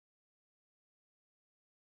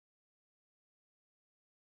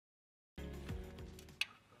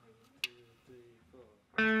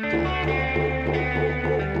This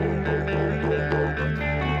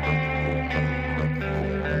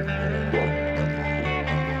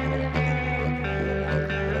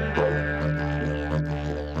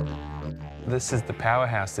is the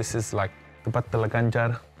powerhouse. This is like the Battala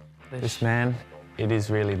Ganjar. This man, it is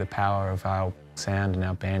really the power of our sound and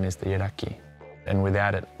our band is the yiḍaki. And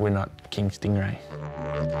without it, we're not King Stingray.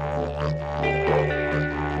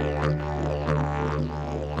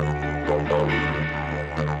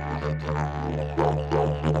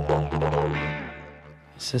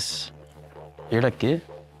 This is yiḍaki.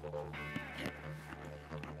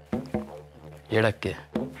 Yiḍaki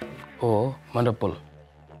or mandapul.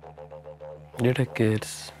 yiḍaki,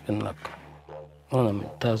 it's been like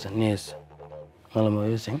 1,000 years. I'm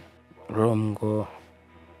using rom go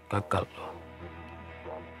kakal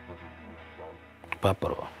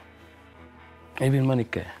paparo. Maybe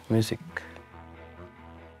manike music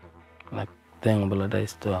like thing balada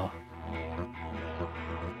style.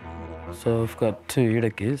 So I've got two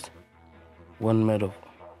yiḍakis, one made of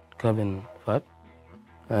cabin fat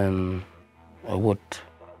and a wood.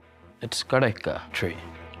 It's kareka tree.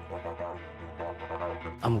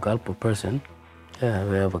 I'm a Galpo person. Yeah,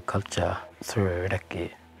 we have a culture through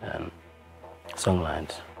yiḍaki and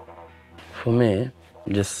songlines. For me,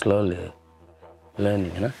 just slowly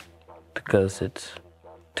learning, because it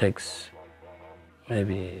takes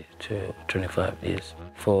maybe 25 years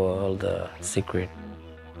for all the secret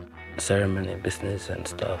ceremony, business and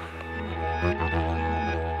stuff.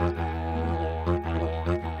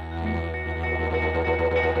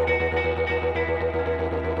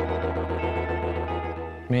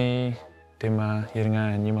 Me, Dima,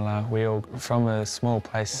 Yolŋu and Yimala, we're all from a small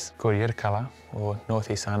place called yiḍakala, or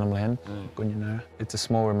northeast Arnhem Land, Gunyana. It's a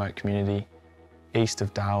small remote community east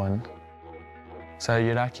of Darwin. So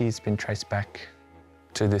yiḍaki's been traced back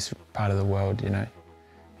to this part of the world,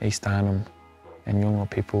 East Arnhem and Yolŋu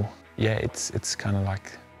people. Yeah, it's kind of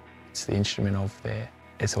like, it's the instrument of there.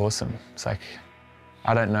 It's awesome. It's like,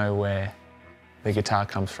 I don't know where the guitar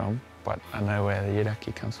comes from, but I know where the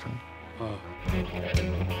yiḍaki comes from. Oh.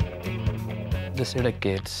 This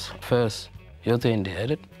yiḍaki, it's first Yothu Yindi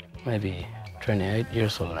had it, maybe 28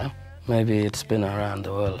 years old now. Maybe it's been around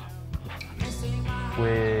the world.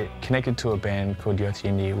 We're connected to a band called Yothu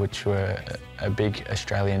Yindi, which were a big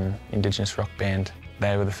Australian Indigenous rock band.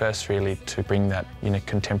 They were the first really to bring that,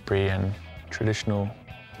 contemporary and traditional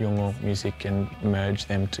Yolŋu music and merge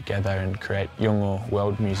them together and create Yolŋu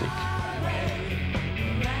world music.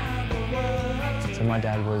 So my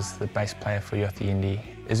dad was the bass player for Yothu Yindi.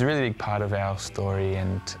 It's a really big part of our story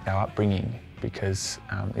and our upbringing because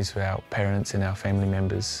these were our parents and our family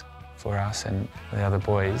members for us and the other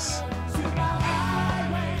boys.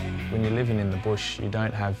 When you're living in the bush, you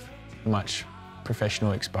don't have much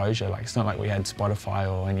professional exposure. Like, it's not like we had Spotify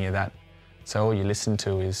or any of that. So all you listen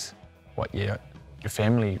to is what your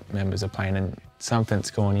family members are playing, and something's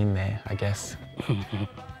gone in there, I guess.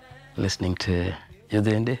 Listening to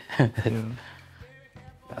Yothu Yindi.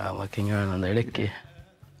 Working around on the yiḍaki.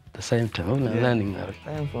 The same time, learning that.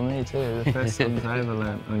 Same for me too. The first songs I ever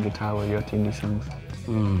learned on guitar were Yothu Yindi songs.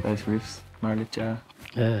 Those riffs, Marlicha.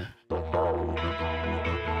 Yeah.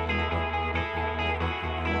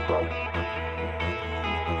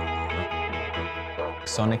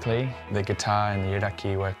 Sonically, the guitar and the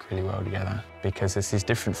yiḍaki work really well together because there's these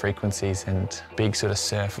different frequencies and big sort of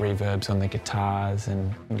surf reverbs on the guitars,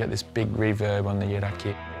 and you get this big reverb on the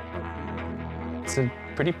yiḍaki. It's a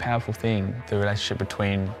pretty powerful thing, the relationship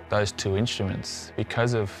between those two instruments,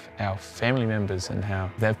 because of our family members and how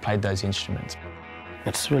they've played those instruments.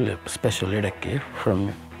 It's really a special yiḍaki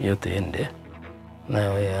from Yothu Yindi.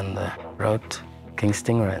 Now we're on the road, King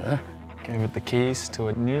Stingray, huh? Gave it the keys to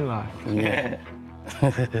a new life. Yeah.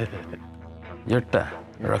 Yurta,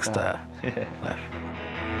 rockstar life.